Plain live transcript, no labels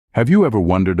Have you ever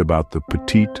wondered about the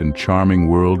petite and charming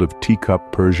world of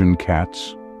teacup Persian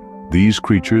cats? These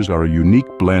creatures are a unique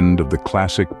blend of the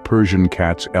classic Persian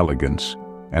cat's elegance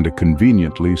and a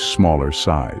conveniently smaller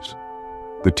size.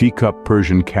 The teacup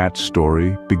Persian cat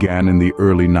story began in the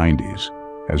early 90s,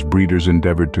 as breeders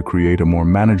endeavored to create a more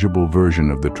manageable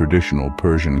version of the traditional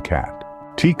Persian cat.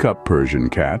 Teacup Persian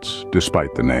cats,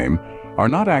 despite the name, are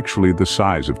not actually the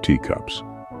size of teacups.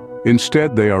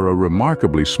 Instead, they are a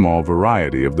remarkably small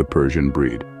variety of the Persian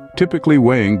breed, typically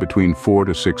weighing between 4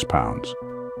 to 6 pounds.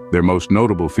 Their most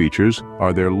notable features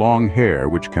are their long hair,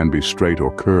 which can be straight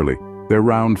or curly, their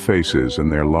round faces,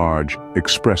 and their large,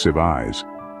 expressive eyes.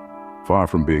 Far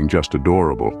from being just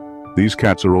adorable, these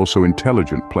cats are also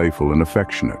intelligent, playful, and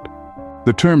affectionate.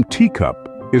 The term teacup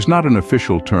is not an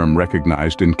official term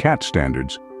recognized in cat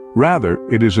standards. Rather,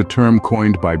 it is a term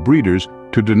coined by breeders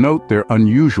to denote their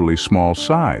unusually small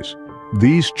size.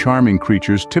 These charming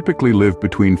creatures typically live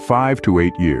between 5 to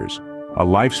 8 years, a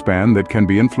lifespan that can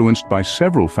be influenced by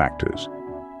several factors,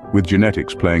 with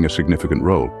genetics playing a significant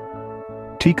role.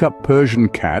 Teacup Persian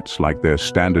cats, like their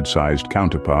standard-sized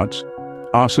counterparts,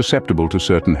 are susceptible to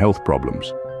certain health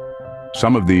problems.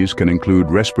 Some of these can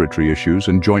include respiratory issues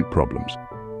and joint problems.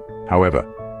 However,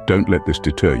 don't let this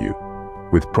deter you.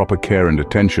 With proper care and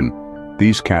attention,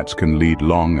 these cats can lead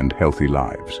long and healthy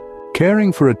lives.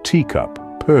 Caring for a teacup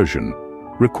Persian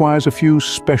requires a few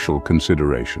special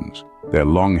considerations. Their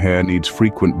long hair needs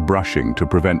frequent brushing to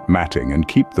prevent matting and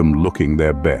keep them looking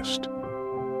their best.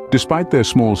 Despite their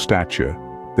small stature,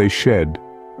 they shed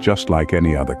just like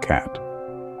any other cat.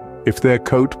 If their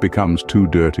coat becomes too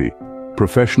dirty,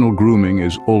 professional grooming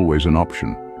is always an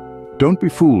option. Don't be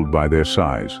fooled by their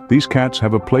size. These cats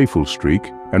have a playful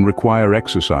streak and require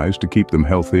exercise to keep them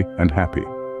healthy and happy.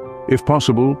 If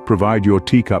possible, provide your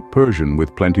teacup Persian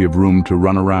with plenty of room to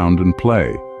run around and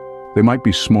play. They might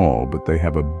be small, but they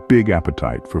have a big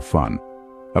appetite for fun.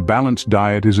 A balanced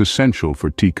diet is essential for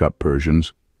teacup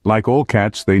Persians. Like all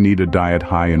cats, they need a diet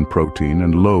high in protein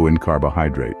and low in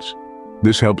carbohydrates.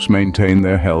 This helps maintain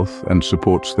their health and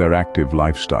supports their active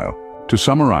lifestyle. To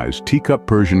summarize, teacup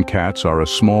Persian cats are a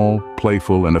small,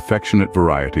 playful, and affectionate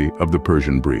variety of the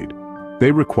Persian breed.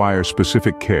 They require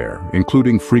specific care,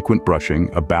 including frequent brushing,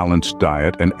 a balanced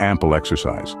diet, and ample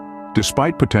exercise.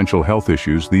 Despite potential health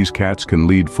issues, these cats can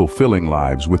lead fulfilling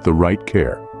lives with the right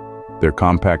care. Their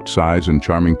compact size and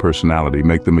charming personality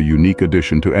make them a unique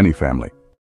addition to any family.